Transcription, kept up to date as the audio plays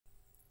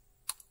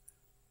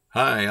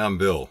Hi, I'm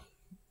Bill,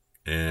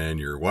 and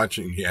you're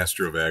watching the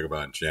Astro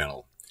Vagabond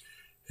channel.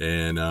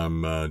 And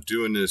I'm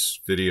doing this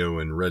video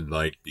in red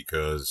light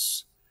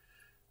because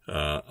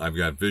I've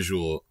got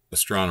visual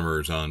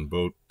astronomers on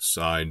both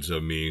sides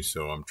of me,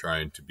 so I'm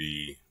trying to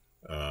be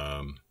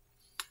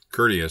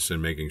courteous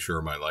in making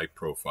sure my light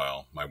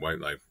profile, my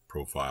white light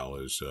profile,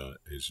 is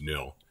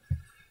nil.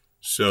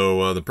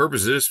 So the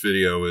purpose of this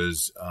video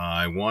is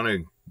I want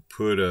to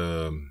put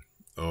a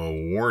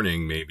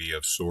warning, maybe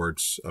of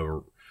sorts,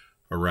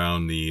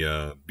 around the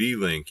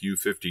Beelink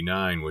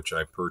U59, which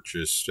I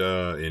purchased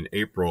in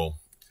April,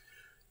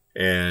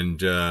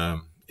 and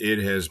it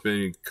has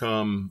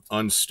become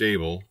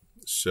unstable.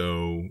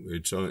 So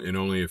it's in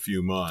only a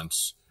few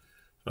months.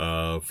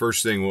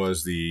 First thing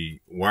was the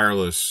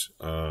wireless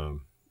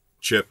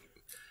chip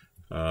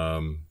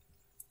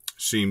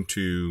seemed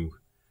to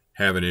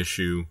have an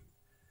issue.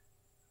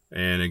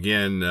 And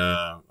again,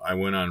 I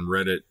went on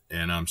Reddit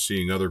and I'm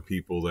seeing other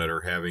people that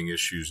are having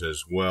issues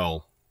as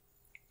well.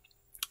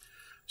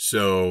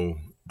 So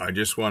I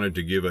just wanted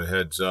to give a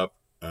heads up.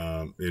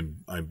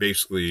 I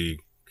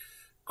basically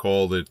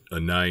called it a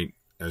night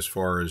as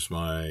far as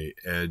my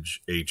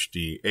Edge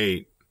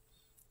HD8,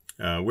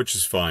 which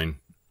is fine.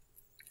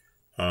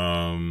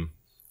 I'm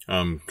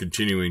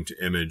continuing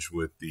to image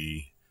with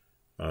the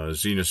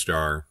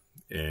Zenastar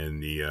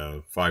and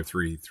the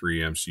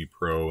 533 MC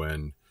Pro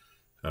and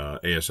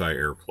ASI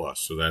Air Plus.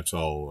 So that's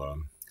all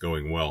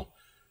going well.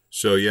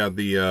 So yeah,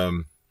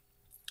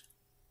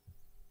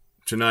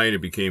 tonight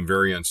it became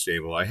very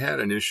unstable. I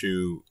had an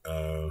issue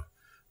a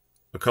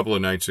couple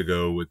of nights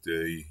ago with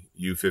the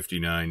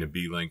U59, the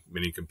Beelink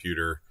Mini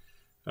computer.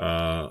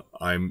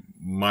 I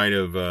might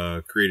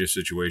have created a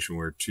situation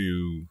where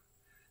two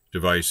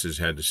devices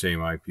had the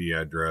same IP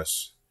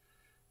address.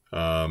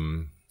 I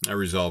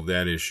resolved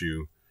that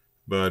issue.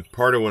 But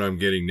part of what I'm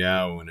getting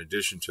now, in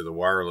addition to the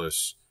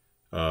wireless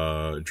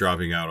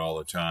dropping out all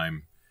the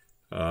time,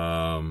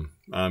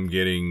 I'm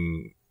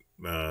getting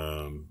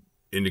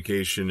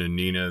indication in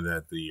Nina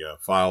that the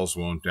files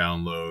won't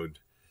download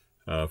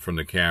from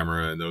the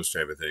camera and those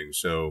type of things.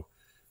 So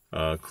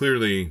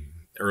clearly,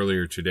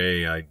 earlier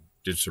today I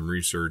did some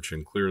research,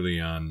 and clearly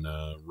on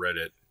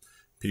Reddit,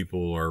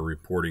 people are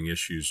reporting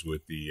issues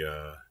with the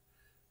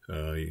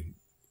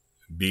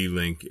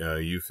Beelink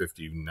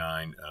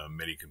U59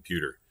 Mini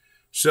computer.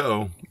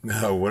 So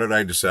what did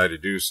I decide to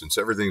do? Since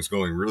everything's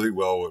going really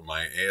well with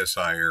my ASI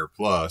Air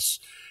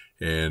Plus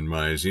and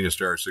my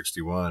Zenastar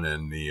 61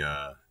 and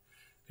the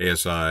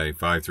ASI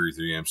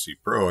 533 MC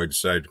Pro, I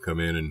decided to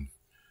come in and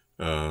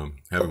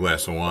have a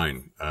glass of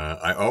wine.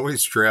 I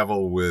always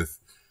travel with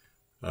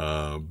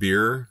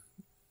beer,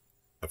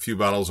 a few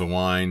bottles of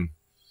wine,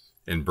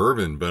 and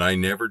bourbon, but I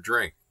never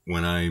drink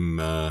when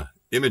I'm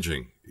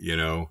imaging, you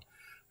know.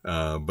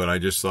 But I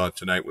just thought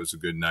tonight was a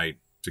good night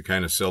to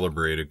kind of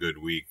celebrate a good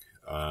week.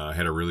 I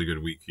had a really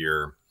good week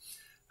here.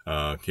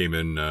 Came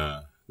in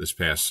this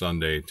past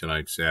Sunday,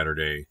 tonight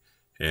Saturday,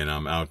 and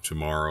I'm out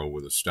tomorrow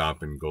with a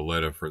stop in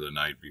Goleta for the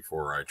night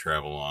before I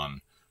travel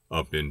on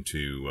up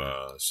into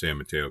San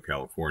Mateo,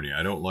 California.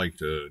 I don't like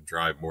to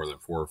drive more than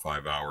 4 or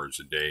 5 hours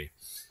a day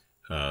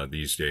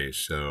these days.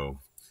 So,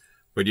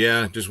 but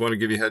yeah, just want to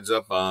give you a heads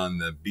up on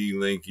the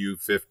Beelink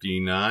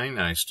U59.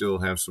 I still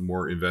have some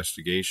more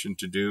investigation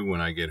to do. When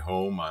I get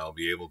home, I'll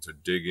be able to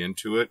dig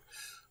into it.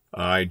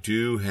 I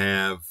do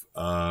have 2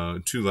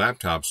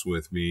 laptops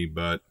with me,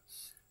 but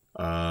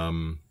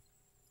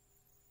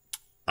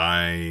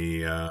I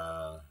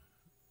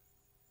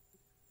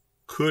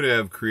could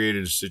have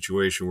created a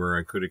situation where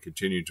I could have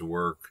continued to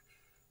work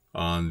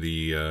on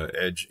the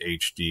Edge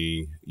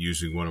HD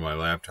using one of my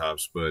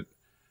laptops, but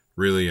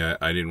really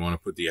I didn't want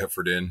to put the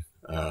effort in.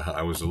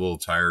 I was a little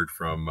tired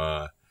from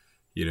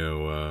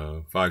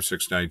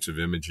 5-6 nights of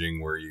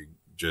imaging where you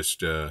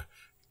just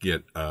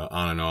get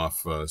on and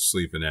off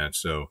sleep and that.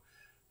 So,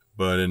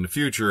 but in the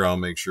future, I'll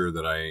make sure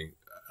that I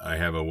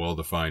have a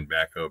well-defined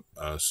backup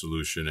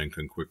solution and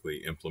can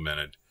quickly implement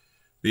it.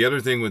 The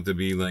other thing with the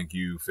Beelink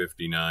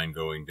U59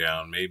 going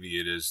down, maybe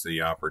it is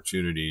the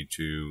opportunity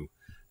to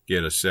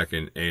get a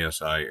second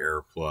ASI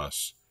Air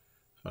Plus.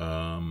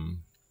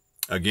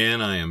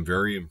 Again, I am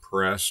very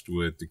impressed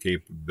with the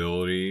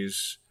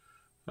capabilities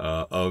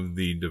of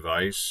the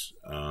device.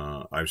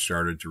 I've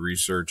started to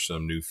research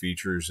some new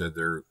features that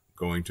they're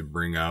going to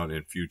bring out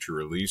in future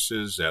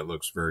releases. That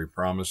looks very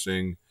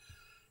promising.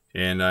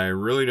 And I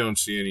really don't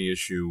see any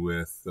issue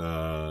with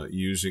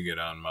using it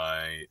on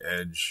my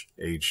Edge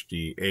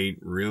HD8,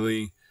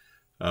 really.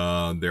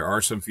 There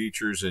are some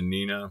features in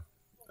Nina,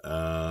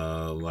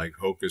 like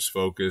Hocus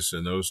Focus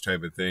and those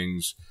type of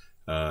things,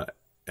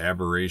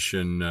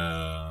 aberration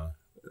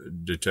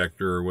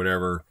detector or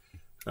whatever.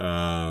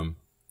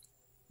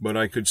 But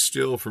I could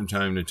still, from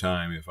time to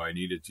time, if I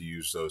needed to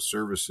use those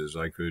services,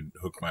 I could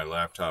hook my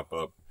laptop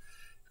up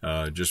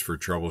just for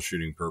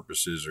troubleshooting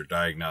purposes or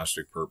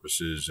diagnostic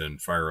purposes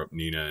and fire up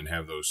Nina and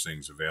have those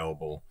things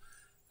available.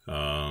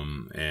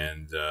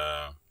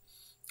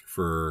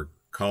 For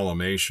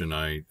collimation,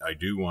 I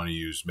do want to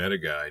use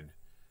MetaGuide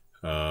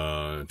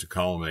to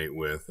collimate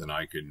with, and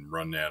I can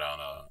run that on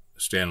a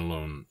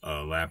standalone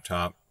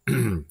laptop,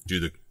 do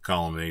the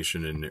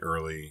collimation in the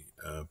early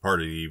part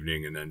of the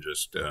evening, and then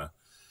just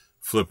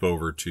flip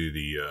over to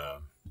the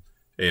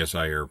ASI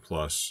Air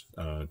Plus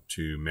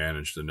to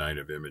manage the night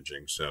of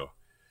imaging. So,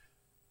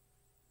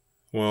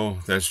 well,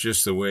 that's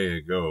just the way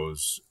it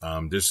goes.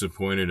 I'm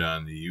disappointed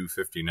on the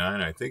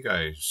U59. I think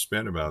I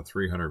spent about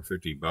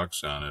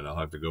 $350 on it. I'll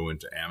have to go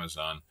into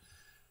Amazon.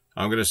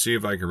 I'm going to see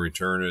if I can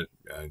return it.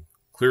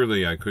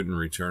 Clearly, I couldn't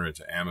return it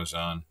to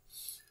Amazon.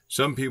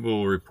 Some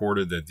people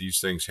reported that these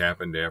things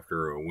happened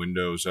after a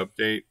Windows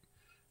update,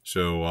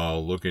 so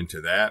I'll look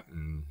into that,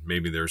 and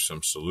maybe there's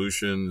some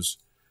solutions.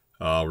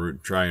 I'll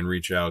try and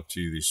reach out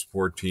to the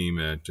support team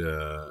at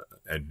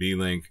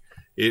Beelink.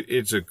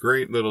 It's a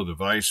great little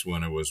device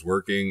when it was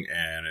working,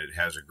 and it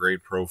has a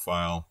great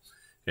profile,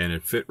 and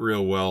it fit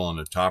real well on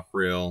the top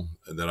rail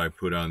that I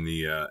put on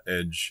the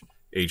Edge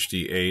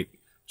HD8,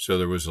 so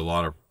there was a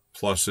lot of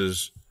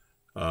pluses.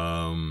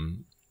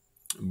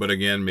 But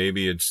again,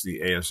 maybe it's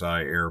the ASI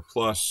Air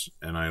Plus,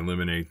 and I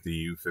eliminate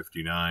the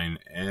U59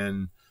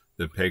 and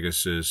the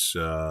Pegasus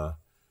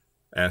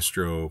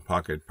Astro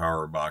Pocket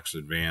Power Box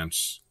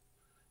Advance.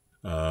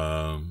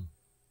 No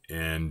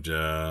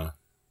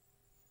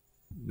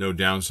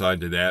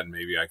downside to that.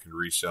 Maybe I could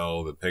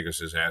resell the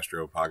Pegasus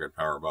Astro Pocket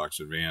Power Box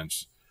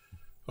Advance.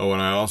 Oh,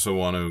 and I also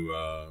want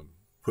to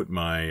put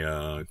my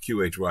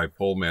QHY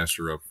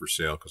Polemaster up for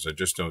sale because I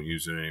just don't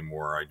use it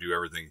anymore. I do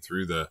everything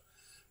through the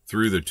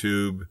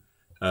tube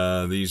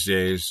these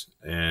days,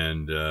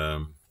 and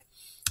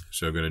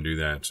so I'm going to do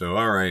that. So,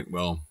 all right,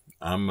 well,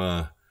 I'm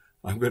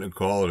going to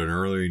call it an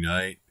early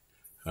night.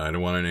 I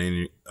don't want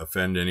to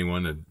offend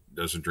anyone that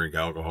doesn't drink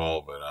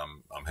alcohol, but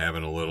I'm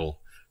having a little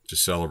to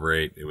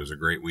celebrate. It was a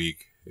great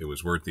week. It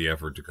was worth the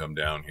effort to come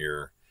down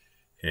here,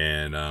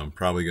 and I'm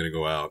probably going to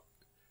go out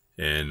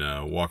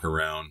and walk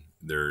around.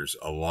 There's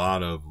a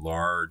lot of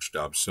large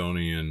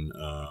Dobsonian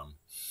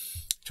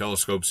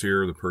telescopes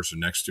here. The person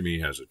next to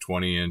me has a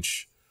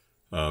 20-inch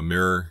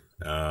mirror,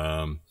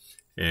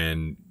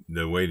 and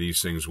the way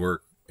these things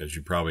work, as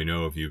you probably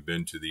know if you've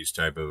been to these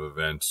type of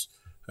events,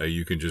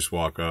 you can just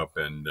walk up,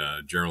 and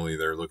generally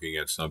they're looking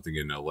at something,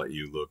 and they'll let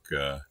you look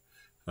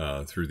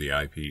through the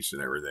eyepiece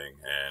and everything,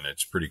 and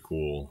it's pretty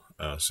cool.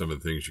 Some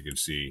of the things you can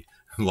see,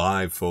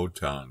 live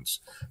photons,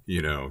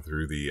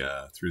 through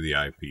the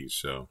eyepiece.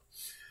 So,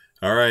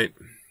 all right,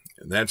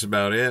 that's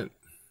about it.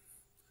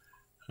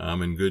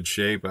 I'm in good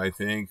shape, I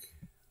think.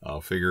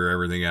 I'll figure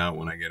everything out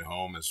when I get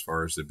home as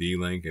far as the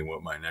Beelink and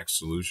what my next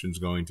solution is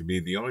going to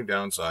be. The only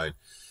downside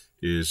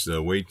is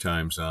the wait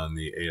times on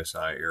the ASI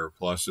Air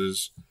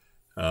Pluses.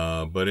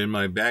 But in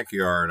my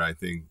backyard, I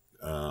think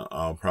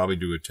I'll probably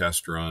do a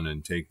test run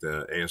and take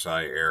the ASI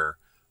Air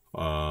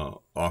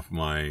off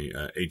my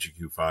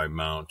HEQ5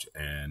 mount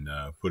and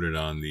put it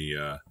on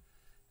the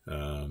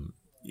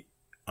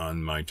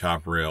on my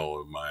top rail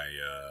of my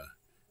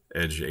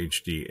Edge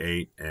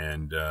HD8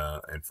 and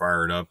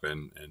fire it up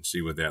and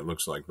see what that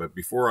looks like. But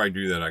before I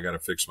do that, I got to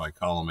fix my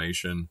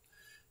collimation,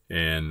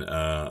 and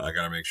I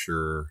got to make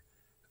sure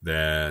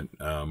that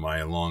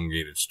my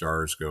elongated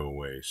stars go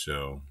away.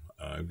 So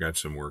I've got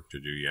some work to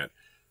do yet,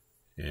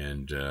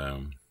 and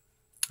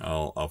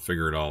I'll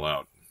figure it all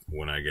out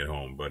when I get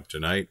home. But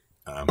tonight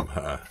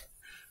I'm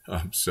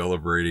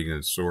celebrating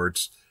in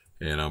sorts,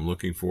 and I'm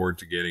looking forward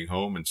to getting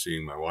home and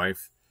seeing my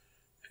wife,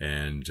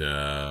 and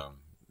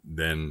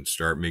then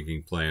start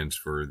making plans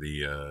for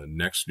the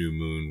next new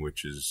moon,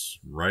 which is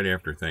right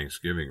after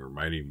Thanksgiving, or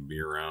might even be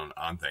around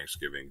on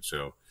Thanksgiving.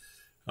 So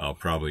I'll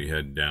probably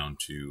head down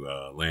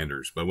to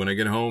Landers. But when I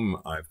get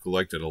home, I've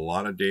collected a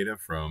lot of data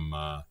from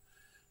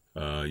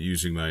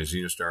using my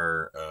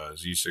Zenastar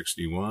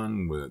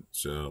Z61 with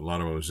a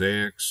lot of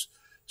mosaics.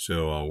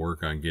 So I'll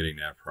work on getting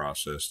that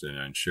processed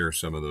and share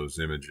some of those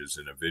images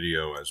in a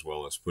video, as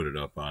well as put it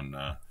up on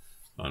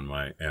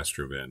my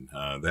Astrovan.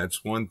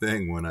 That's one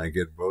thing. When I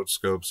get both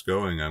scopes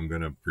going, I'm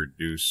going to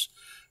produce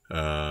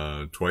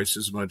twice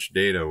as much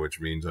data, which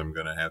means I'm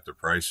going to have to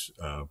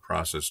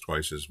process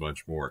twice as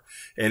much more.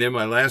 And in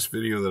my last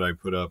video that I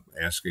put up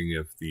asking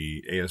if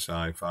the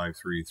ASI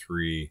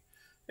 533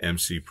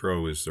 MC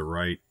Pro is the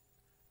right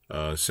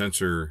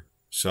sensor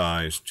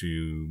size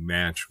to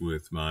match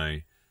with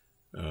my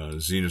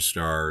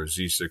Zenastar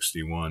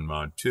Z61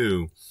 Mod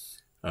 2,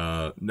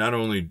 not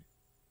only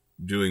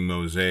doing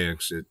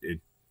mosaics,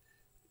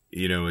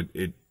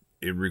 it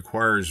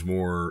requires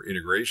more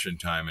integration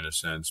time in a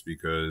sense,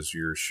 because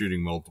you're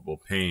shooting multiple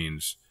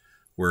panes,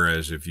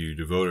 whereas if you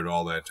devoted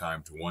all that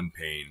time to one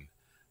pane,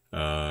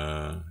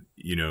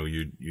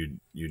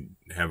 you'd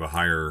have a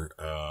higher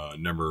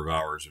number of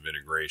hours of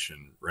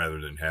integration rather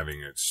than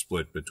having it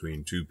split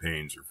between 2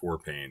 panes or 4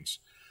 panes.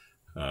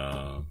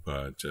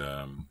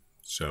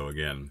 So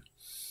again,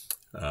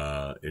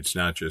 it's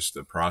not just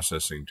the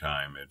processing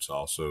time, it's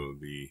also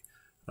the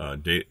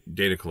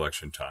data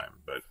collection time.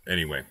 But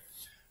anyway,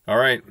 all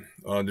right,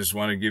 I just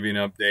want to give you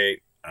an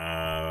update.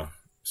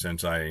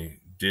 Since I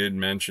did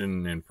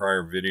mention in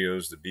prior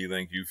videos the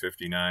Beelink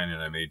U59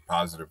 and I made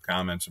positive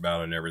comments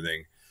about it and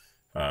everything,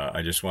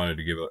 I just wanted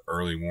to give an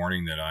early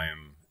warning that I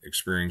am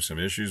experienced some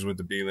issues with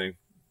the Beelink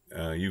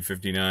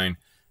U59,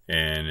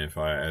 and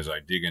as I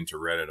dig into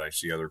Reddit, I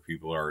see other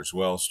people are as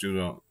well. Still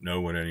don't know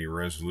what any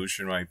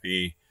resolution might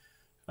be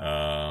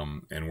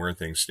and where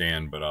things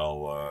stand, but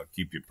I'll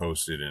keep you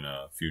posted in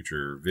a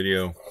future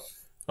video.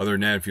 Other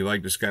than that, if you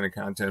like this kind of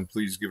content,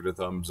 please give it a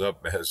thumbs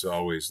up. As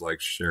always, like,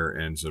 share,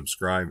 and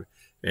subscribe.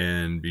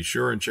 And be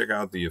sure and check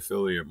out the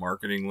affiliate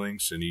marketing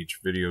links in each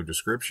video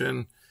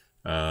description.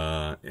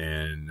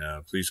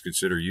 Please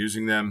consider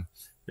using them.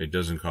 It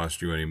doesn't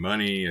cost you any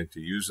money to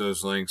use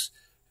those links.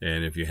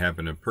 And if you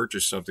happen to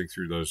purchase something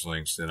through those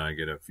links, then I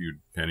get a few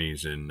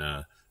pennies in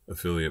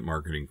affiliate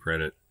marketing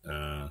credit.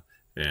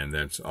 And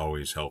that's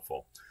always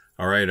helpful.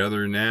 All right,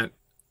 other than that,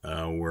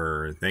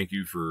 thank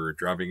you for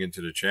dropping into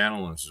the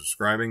channel and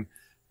subscribing.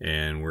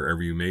 And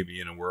wherever you may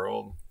be in the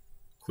world,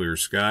 clear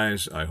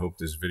skies. I hope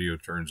this video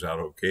turns out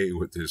okay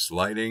with this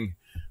lighting.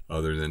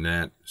 Other than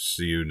that,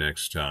 see you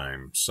next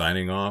time.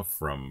 Signing off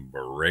from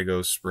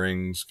Borrego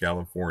Springs,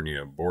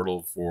 California,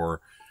 Bortle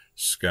for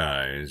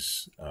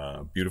Skies.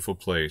 Beautiful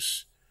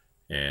place.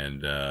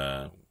 And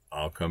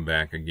I'll come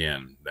back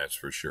again, that's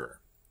for sure.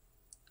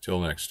 Till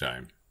next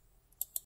time.